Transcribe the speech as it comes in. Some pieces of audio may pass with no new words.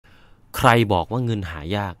ใครบอกว่าเงินหา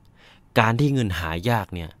ยากการที่เงินหายาก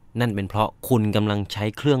เนี่ยนั่นเป็นเพราะคุณกำลังใช้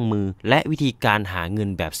เครื่องมือและวิธีการหาเงิน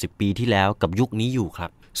แบบ10 ปีที่แล้วกับยุคนี้อยู่ครับ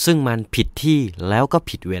ซึ่งมันผิดที่แล้วก็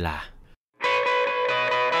ผิดเวลา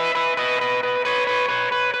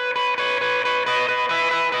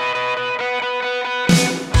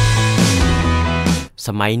ส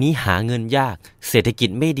มัยนี้หาเงินยากเศรษฐกิจ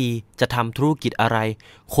ไม่ดีจะทำธุรกิจอะไร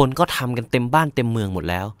คนก็ทำกันเต็มบ้านเต็มเมืองหมด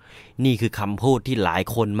แล้วนี่คือคำพูดที่หลาย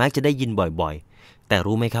คนมักจะได้ยินบ่อยๆแต่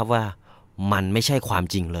รู้ไหมครับว่ามันไม่ใช่ความ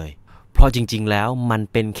จริงเลยเพราะจริงๆแล้วมัน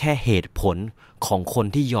เป็นแค่เหตุผลของคน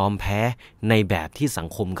ที่ยอมแพ้ในแบบที่สัง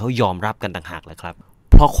คมเขายอมรับกันต่างหากแหละครับ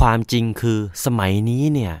เพราะความจริงคือสมัยนี้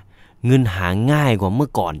เนี่ยเงินหาง่ายกว่าเมื่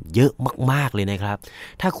อก่อนเยอะมากๆเลยนะครับ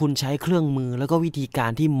ถ้าคุณใช้เครื่องมือแล้วก็วิธีกา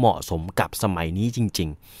รที่เหมาะสมกับสมัยนี้จริง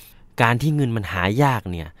ๆการที่เงินมันหายาก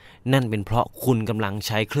เนี่ยนั่นเป็นเพราะคุณกำลังใ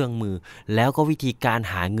ช้เครื่องมือแล้วก็วิธีการ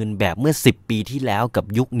หาเงินแบบเมื่อ10 ปีที่แล้วกับ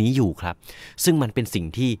ยุคนี้อยู่ครับซึ่งมันเป็นสิ่ง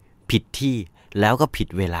ที่ผิดที่แล้วก็ผิด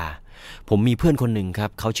เวลาผมมีเพื่อนคนหนึ่งครับ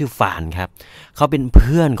เขาชื่อฟานครับเขาเป็นเ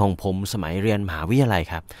พื่อนของผมสมัยเรียนมหาวิทยาลัย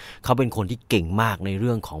ครับเขาเป็นคนที่เก่งมากในเ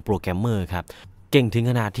รื่องของโปรแกรมเมอร์ครับเก่งถึง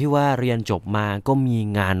ขนาดที่ว่าเรียนจบมาก็มี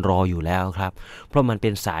งานรออยู่แล้วครับเพราะมันเป็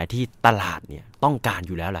นสายที่ตลาดเนี่ยต้องการอ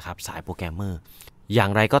ยู่แล้วแหละครับสายโปรแกรมเมอร์อย่า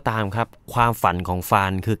งไรก็ตามครับความฝันของฟา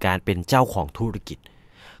นคือการเป็นเจ้าของธุรกิจ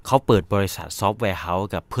เขาเปิดบริษัทซอฟต์แวร์เฮ้าส์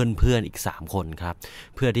กับเพื่อนๆอีก3 คนครับ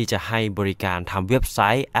เพื่อที่จะให้บริการทำเว็บไซ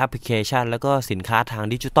ต์แอปพลิเคชันแล้วก็สินค้าทาง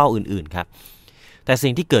ดิจิทัลอื่นๆครับแต่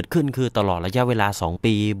สิ่งที่เกิดขึ้นคือตลอดระยะเวลา2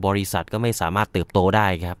 ปีบริษัทก็ไม่สามารถเติบโตได้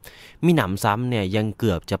ครับมิหนำซ้ำเนี่ยยังเ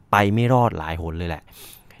กือบจะไปไม่รอดหลายหนเลยแหละ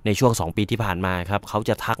ในช่วง2 ปีที่ผ่านมาครับเขา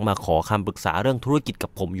จะทักมาขอคำปรึกษาเรื่องธุรกิจกั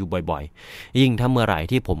บผมอยู่บ่อยๆยิ่งถ้าเมื่อไหร่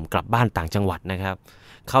ที่ผมกลับบ้านต่างจังหวัดนะครับ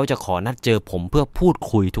เขาจะขอนัดเจอผมเพื่อพูด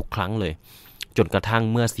คุยทุกครั้งเลยจนกระทั่ง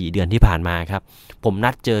เมื่อ4 เดือนที่ผ่านมาครับผม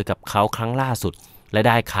นัดเจอกับเขาครั้งล่าสุดและไ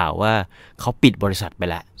ด้ข่าวว่าเขาปิดบริษัทไป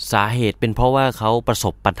แล้วสาเหตุเป็นเพราะว่าเขาประส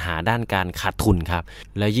บปัญหาด้านการขาดทุนครับ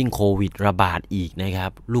และยิ่งโควิดระบาดอีกนะครั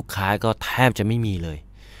บลูกค้าก็แทบจะไม่มีเลย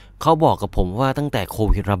เขาบอกกับผมว่าตั้งแต่โค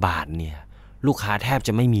วิดระบาดเนี่ยลูกค้าแทบจ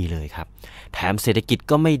ะไม่มีเลยครับแถมเศรษฐกิจ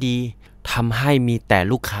ก็ไม่ดีทำให้มีแต่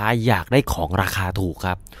ลูกค้าอยากได้ของราคาถูกค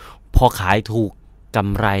รับพอขายถูกก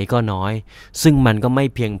ำไรก็น้อยซึ่งมันก็ไม่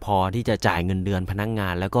เพียงพอที่จะจ่ายเงินเดือนพนักงา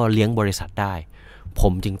นแล้วก็เลี้ยงบริษัทได้ผ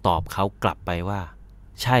มจึงตอบเขากลับไปว่า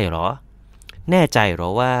ใช่หรอแน่ใจหรอ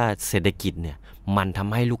ว่าเศรษฐกิจเนี่ยมันท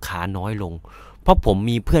ำให้ลูกค้าน้อยลงเพราะผม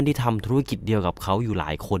มีเพื่อนที่ทำธุรกิจเดียวกับเขาอยู่หล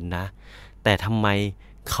ายคนนะแต่ทำไม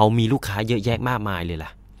เขามีลูกค้าเยอะแยะมากมายเลยล่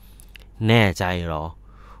ะแน่ใจหรอ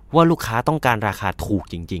ว่าลูกค้าต้องการราคาถูก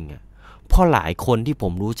จริงๆอ่ะเพราะหลายคนที่ผ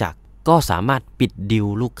มรู้จักก็สามารถปิดดีล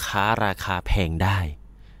ลูกค้าราคาแพงได้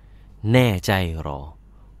แน่ใจหรอ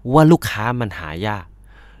ว่าลูกค้ามันหายาก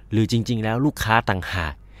หรือจริงๆแล้วลูกค้าต่างหา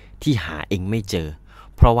กที่หาเองไม่เจอ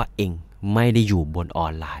เพราะว่าเองไม่ได้อยู่บนออ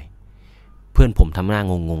นไลน์เพื่อนผมทำหน้า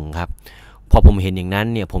งงๆครับพอผมเห็นอย่างนั้น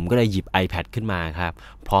เนี่ยผมก็เลยหยิบ iPad ขึ้นมาครับ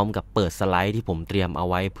พร้อมกับเปิดสไลด์ที่ผมเตรียมเอา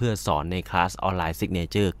ไว้เพื่อสอนในคลาสออนไลน์ซิกเน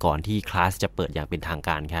เจอร์ก่อนที่คลาสจะเปิดอย่างเป็นทางก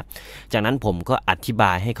ารครับจากนั้นผมก็อธิบ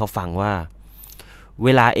ายให้เขาฟังว่าเว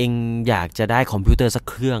ลาเองอยากจะได้คอมพิวเตอร์สัก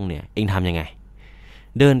เครื่องเนี่ยเองทำยังไง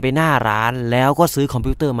เดินไปหน้าร้านแล้วก็ซื้อคอม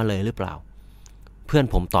พิวเตอร์มาเลยหรือเปล่าเพื่อน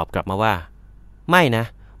ผมตอบกลับมาว่าไม่นะ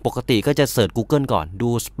ปกติก็จะเสิร์ช Google ก่อนดู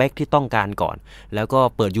สเปคที่ต้องการก่อนแล้วก็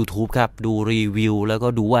เปิด YouTube ครับดูรีวิวแล้วก็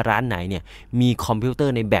ดูว่าร้านไหนเนี่ยมีคอมพิวเตอ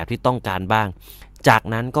ร์ในแบบที่ต้องการบ้างจาก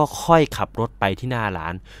นั้นก็ค่อยขับรถไปที่หน้าร้า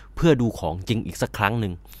นเพื่อดูของจริงอีกสักครั้งหนึ่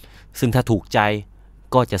งซึ่งถ้าถูกใจ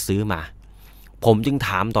ก็จะซื้อมาผมจึงถ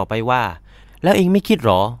ามต่อไปว่าแล้วเองไม่คิดห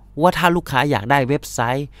รอว่าถ้าลูกค้าอยากได้เว็บไซ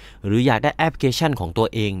ต์หรืออยากได้แอปพลิเคชันของตัว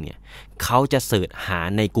เองเนี่ยเขาจะเสิร์ชหา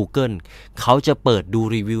ใน Google เขาจะเปิดดู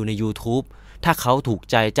รีวิวใน YouTube ถ้าเขาถูก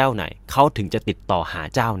ใจเจ้าไหนเขาถึงจะติดต่อหา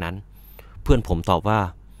เจ้านั้นเพื่อนผมตอบว่า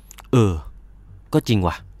ก็จริง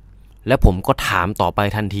ว่ะแล้วผมก็ถามต่อไป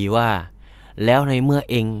ทันทีว่าแล้วในเมื่อ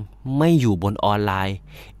เองไม่อยู่บนออนไลน์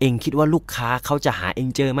เองคิดว่าลูกค้าเขาจะหาเอง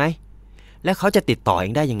เจอไหมและเขาจะติดต่อเอ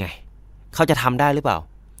งได้ยังไงเขาจะทำได้หรือเปล่า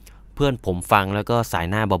เพื่อนผมฟังแล้วก็สาย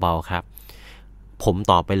หน้าเบาๆครับผม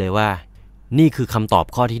ตอบไปเลยว่านี่คือคำตอบ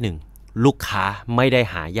ข้อที่1ลูกค้าไม่ได้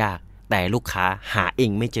หายากแต่ลูกค้าหาเอ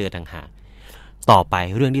งไม่เจอต่างหากต่อไป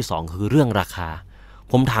เรื่องที่2คือเรื่องราคา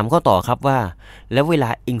ผมถามก็ต่อครับว่าแล้วเวลา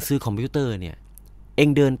เองซื้อคอมพิวเตอร์เนี่ยเอง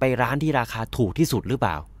เดินไปร้านที่ราคาถูกที่สุดหรือเป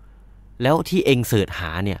ล่าแล้วที่เองเสิร์ชห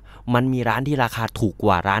าเนี่ยมันมีร้านที่ราคาถูกก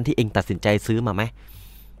ว่าร้านที่เองตัดสินใจซื้อมาไหม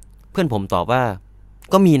เพื่อนผมตอบว่า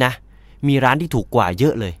ก็มีนะมีร้านที่ถูกกว่าเยอ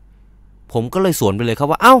ะเลยผมก็เลยสวนไปเลยครับ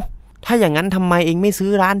ว่าเอ้าถ้าอย่างนั้นทำไมเองไม่ซื้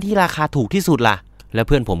อร้านที่ราคาถูกที่สุดล่ะแล้วเ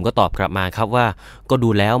พื่อนผมก็ตอบกลับมาครับว่าก็ดู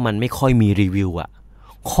แล้วมันไม่ค่อยมีรีวิวอะ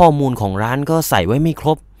ข้อมูลของร้านก็ใส่ไว้ไม่คร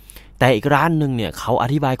บ แต่อีกร้านนึงเนี่ยเขาอ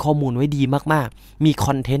ธิบายข้อมูลไว้ดีมากๆมีค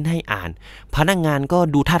อนเทนต์ให้อ่านพนักงานก็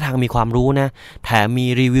ดูท่าทางมีความรู้นะแถมมี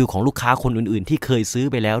รีวิวของลูกค้าคนอื่นๆที่เคยซื้อ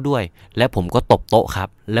ไปแล้วด้วยและผมก็ตบโต๊ะครับ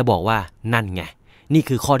และบอกว่านั่นไงนี่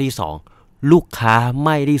คือข้อที่2ลูกค้าไ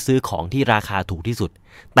ม่ได้ซื้อของที่ราคาถูกที่สุด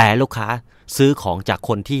แต่ลูกค้าซื้อของจากค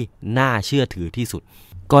นที่น่าเชื่อถือที่สุด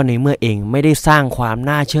ก็ในเมื่อเองไม่ได้สร้างความ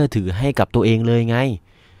น่าเชื่อถือให้กับตัวเองเลยไง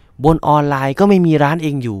บนออนไลน์ก็ไม่มีร้านเอ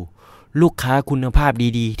งอยู่ลูกค้าคุณภาพ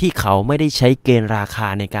ดีๆที่เขาไม่ได้ใช้เกณฑ์ราคา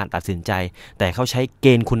ในการตัดสินใจแต่เขาใช้เก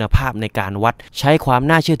ณฑ์คุณภาพในการวัดใช้ความ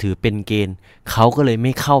น่าเชื่อถือเป็นเกณฑ์เขาก็เลยไ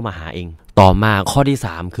ม่เข้ามาหาเองต่อมาข้อที่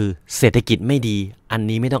3คือเศรษฐกิจไม่ดีอัน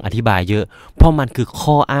นี้ไม่ต้องอธิบายเยอะเพราะมันคือ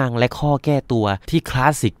ข้ออ้างและข้อแก้ตัวที่คลา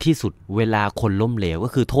สสิกที่สุดเวลาคนล้มเหลวก็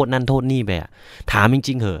คือโทษนั่นโทษนี่ไปอะถามจ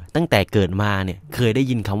ริงๆเหอะตั้งแต่เกิดมาเนี่ยเคยได้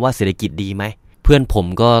ยินคำว่าเศรษฐกิจดีไหมเพื่อนผม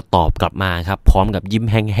ก็ตอบกลับมาครับพร้อมกับยิ้ม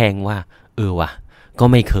แห้งๆว่าว่ะก็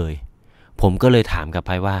ไม่เคยผมก็เลยถามกลับไ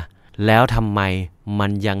ปว่าแล้วทำไมมั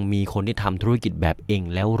นยังมีคนที่ทำธุรกิจแบบเอง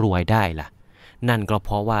แล้วรวยได้ล่ะนั่นก็เพ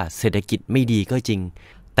ราะว่าเศรษฐกิจไม่ดีก็จริง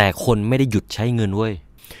แต่คนไม่ได้หยุดใช้เงินเว้ย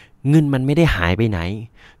เงินมันไม่ได้หายไปไหน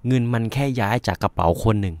เงินมันแค่ย้ายจากกระเป๋าค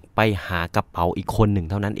นหนึ่งไปหากระเป๋าอีกคนหนึ่ง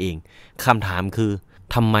เท่านั้นเองคำถามคือ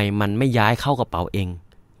ทำไมมันไม่ย้ายเข้ากระเป๋าเอง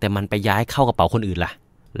แต่มันไปย้ายเข้ากระเป๋าคนอื่นล่ะ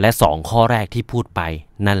และ2ข้อแรกที่พูดไป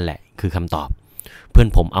นั่นแหละคือคำตอบเพื่อน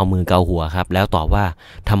ผมเอามือเกาหัวครับแล้วตอบว่า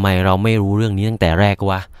ทำไมเราไม่รู้เรื่องนี้ตั้งแต่แรก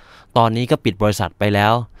วะตอนนี้ก็ปิดบริษัทไปแล้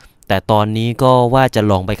วแต่ตอนนี้ก็ว่าจะ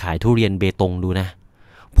ลองไปขายทุเรียนเบตงดูนะ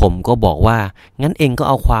ผมก็บอกว่างั้นเองก็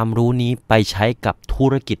เอาความรู้นี้ไปใช้กับธุ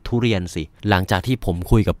รกิจทุเรียนสิหลังจากที่ผม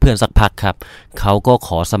คุยกับเพื่อนสักพักครับเขาก็ข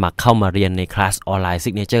อสมัครเข้ามาเรียนในคลาสออนไลน์ซิ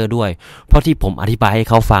กเนเจอร์ด้วยเพราะที่ผมอธิบายให้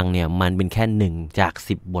เขาฟังเนี่ยมันเป็นแค่1จาก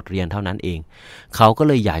10บทเรียนเท่านั้นเองเขาก็เ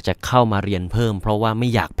ลยอยากจะเข้ามาเรียนเพิ่มเพราะว่าไม่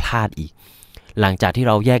อยากพลาดอีกหลังจากที่เ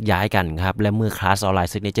ราแยกย้ายกันครับและเมื่อคลาสออนไล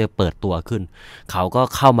น์ซิกเนเจอร์เปิดตัวขึ้นเขาก็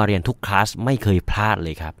เข้ามาเรียนทุกคลาสไม่เคยพลาดเล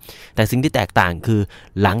ยครับแต่สิ่งที่แตกต่างคือ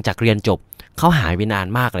หลังจากเรียนจบเขาหายไปนาน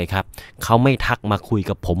มากเลยครับเขาไม่ทักมาคุย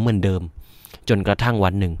กับผมเหมือนเดิมจนกระทั่งวั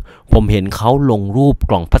นหนึ่งผมเห็นเขาลงรูป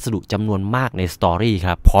กล่องพัสดุจำนวนมากในสตอรี่ค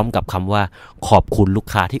รับพร้อมกับคำว่าขอบคุณลูก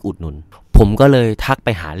ค้าที่อุดหนุนผมก็เลยทักไป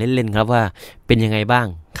หาเล่นๆครับว่าเป็นยังไงบ้าง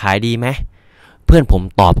ขายดีไหมเพื่อนผม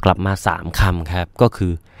ตอบกลับมา3คำครับก็คื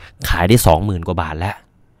อขายได้ 20,000 กว่าบาทแล้ว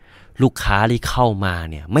ลูกค้าที่เข้ามา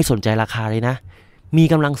เนี่ยไม่สนใจราคาเลยนะมี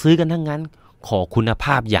กำลังซื้อกันทั้งนั้นขอคุณภ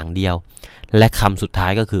าพอย่างเดียวและคำสุดท้า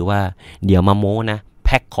ยก็คือว่าเดี๋ยวมาโม้นะแ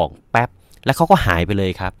พ็คของแป๊บแล้วเขาก็หายไปเล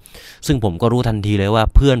ยครับซึ่งผมก็รู้ทันทีเลยว่า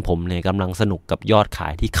เพื่อนผมเนี่ยกำลังสนุกกับยอดขา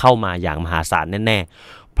ยที่เข้ามาอย่างมหาศาลแน่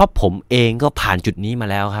ๆเพราะผมเองก็ผ่านจุดนี้มา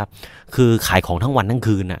แล้วครับคือขายของทั้งวันทั้ง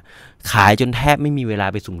คืนน่ะขายจนแทบไม่มีเวลา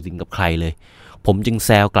ไปสุงสิงกับใครเลยผมจึงแซ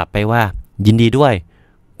วกลับไปว่ายินดีด้วย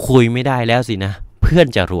คุยไม่ได้แล้วสินะเพื่อน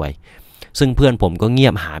จะรวยซึ่งเพื่อนผมก็เงี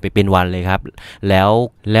ยบหายไปเป็นวันเลยครับแ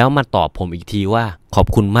ล้วมาตอบผมอีกทีว่าขอบ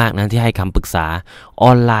คุณมากนะที่ให้คำปรึกษาอ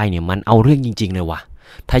อนไลน์เนี่ยมันเอาเรื่องจริงๆเลยว่ะ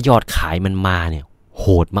ถ้ายอดขายมันมาเนี่ยโห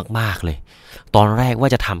ดมากๆเลยตอนแรกว่า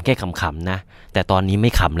จะทำแค่ขำๆนะแต่ตอนนี้ไม่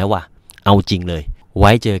ขำแล้วว่ะเอาจริงเลยไ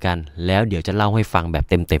ว้เจอกันแล้วเดี๋ยวจะเล่าให้ฟังแบบ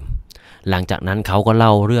เต็มๆหลังจากนั้นเขาก็เล่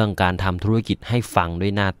าเรื่องการทำธุรกิจให้ฟังด้ว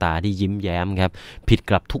ยหน้าตาที่ยิ้มแย้มครับผิด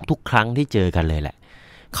กับทุกๆครั้งที่เจอกันเลยแหละ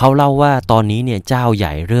เขาเล่าว่าตอนนี้เนี่ยเจ้าให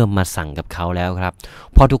ญ่เริ่มมาสั่งกับเขาแล้วครับ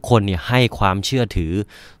เพราะทุกคนเนี่ยให้ความเชื่อถือ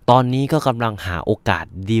ตอนนี้ก็กำลังหาโอกาส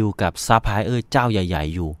ดีลกับซัพพลายเออร์เจ้าใหญ่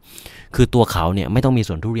ๆอยู่คือตัวเขาเนี่ยไม่ต้องมีส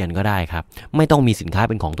วนทุเรียนก็ได้ครับไม่ต้องมีสินค้า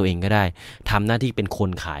เป็นของตัวเองก็ได้ทำหน้าที่เป็นคน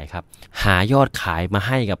ขายครับหายอดขายมาใ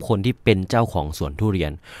ห้กับคนที่เป็นเจ้าของสวนทุเรีย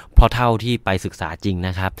นเพราะเท่าที่ไปศึกษาจริงน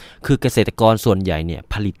ะครับคือเกษตรกรส่วนใหญ่เนี่ย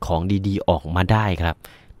ผลิตของดีๆออกมาได้ครับ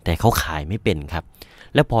แต่เขาขายไม่เป็นครับ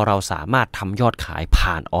และพอเราสามารถทำยอดขาย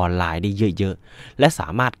ผ่านออนไลน์ได้เยอะๆและสา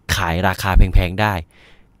มารถขายราคาแพงๆได้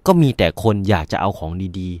ก็มีแต่คนอยากจะเอาของ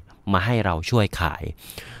ดีๆมาให้เราช่วยขาย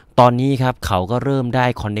ตอนนี้ครับเขาก็เริ่มได้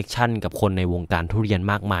คอนเนคชั่นกับคนในวงการทุเรียน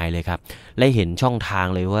มากมายเลยครับและเห็นช่องทาง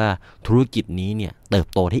เลยว่าธุรกิจนี้เนี่ยเติบ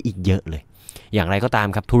โตได้อีกเยอะเลยอย่างไรก็ตาม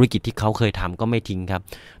ครับธุรกิจที่เขาเคยทำก็ไม่ทิ้งครับ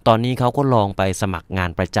ตอนนี้เขาก็ลองไปสมัครงาน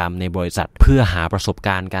ประจำในบริษัทเพื่อหาประสบก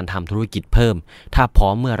ารณ์การทำธุรกิจเพิ่มถ้าพร้อ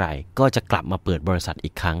มเมื่อไหร่ก็จะกลับมาเปิดบริษัทอี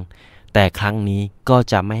กครั้งแต่ครั้งนี้ก็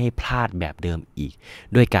จะไม่ให้พลาดแบบเดิมอีก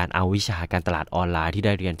ด้วยการเอาวิชาการตลาดออนไลน์ที่ไ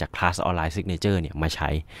ด้เรียนจากคลาสออนไลน์ซิกเนเจอร์เนี่ยมาใช้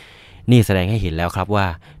นี่แสดงให้เห็นแล้วครับว่า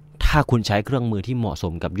ถ้าคุณใช้เครื่องมือที่เหมาะส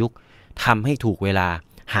มกับยุคทำให้ถูกเวลา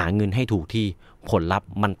หาเงินให้ถูกที่ผลลัพธ์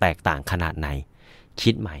มันแตกต่างขนาดไหน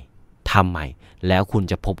คิดใหม่ทำใหม่แล้วคุณ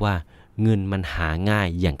จะพบว่าเงินมันหาง่าย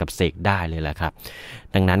อย่างกับเสกได้เลยแหละครับ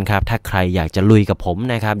ดังนั้นครับถ้าใครอยากจะลุยกับผม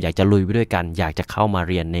นะครับอยากจะลุยไปด้วยกันอยากจะเข้ามา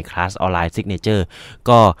เรียนในคลาสออนไลน์ซิกเนเจอร์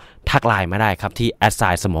ก็ทักไลน์มาได้ครับที่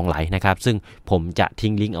 @สมองไหลนะครับซึ่งผมจะทิ้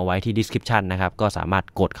งลิงก์เอาไว้ที่ description นะครับก็สามารถ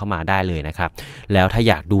กดเข้ามาได้เลยนะครับแล้วถ้า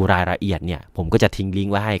อยากดูรายละเอียดเนี่ยผมก็จะทิ้งลิง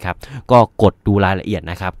ก์ไว้ให้ครับก็กดดูรายละเอียด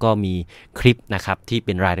นะครับก็มีคลิปนะครับที่เ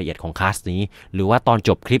ป็นรายละเอียดของคลาสนี้หรือว่าตอนจ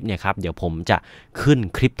บคลิปเนี่ยครับเดี๋ยวผมจะขึ้น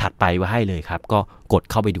คลิปถัดไปไว้ให้เลยครับก็กด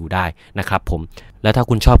เข้าไปดูได้นะครับผมแล้วถ้า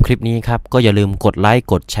คุณชอบคลิปนี้ครับก็อย่าลืมกดไลค์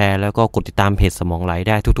กดแชร์แล้วก็กดติดตามเพจสมองไหล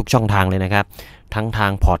ได้ทุกๆช่องทางเลยนะครับทั้งทา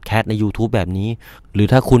งพอดแคสต์ใน YouTube แบบนี้หรือ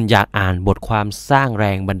ถ้าคุณอยากอ่านบทความสร้างแร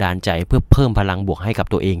งบันดาลใจเพื่อเพิ่มพลังบวกให้กับ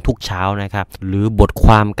ตัวเองทุกเช้านะครับหรือบทค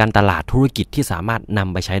วามการตลาดธุรกิจที่สามารถน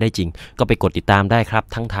ำไปใช้ได้จริงก็ไปกดติดตามได้ครับ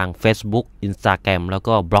ทั้งทาง Facebook Instagram แล้ว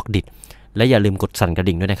ก็บล็อกดิและอย่าลืมกดสั่นกระ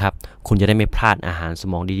ดิ่งด้วยนะครับคุณจะได้ไม่พลาดอาหารส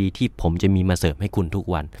มองดีๆที่ผมจะมีมาเสิร์ฟให้คุณทุก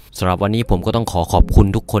วันสำหรับวันนี้ผมก็ต้องขอบคุณ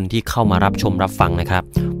ทุกคนที่เข้ามารับชมรับฟังนะครับ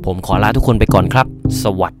ผมขอลาทุกคนไปก่อนครับส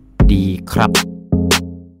วัสดีครับ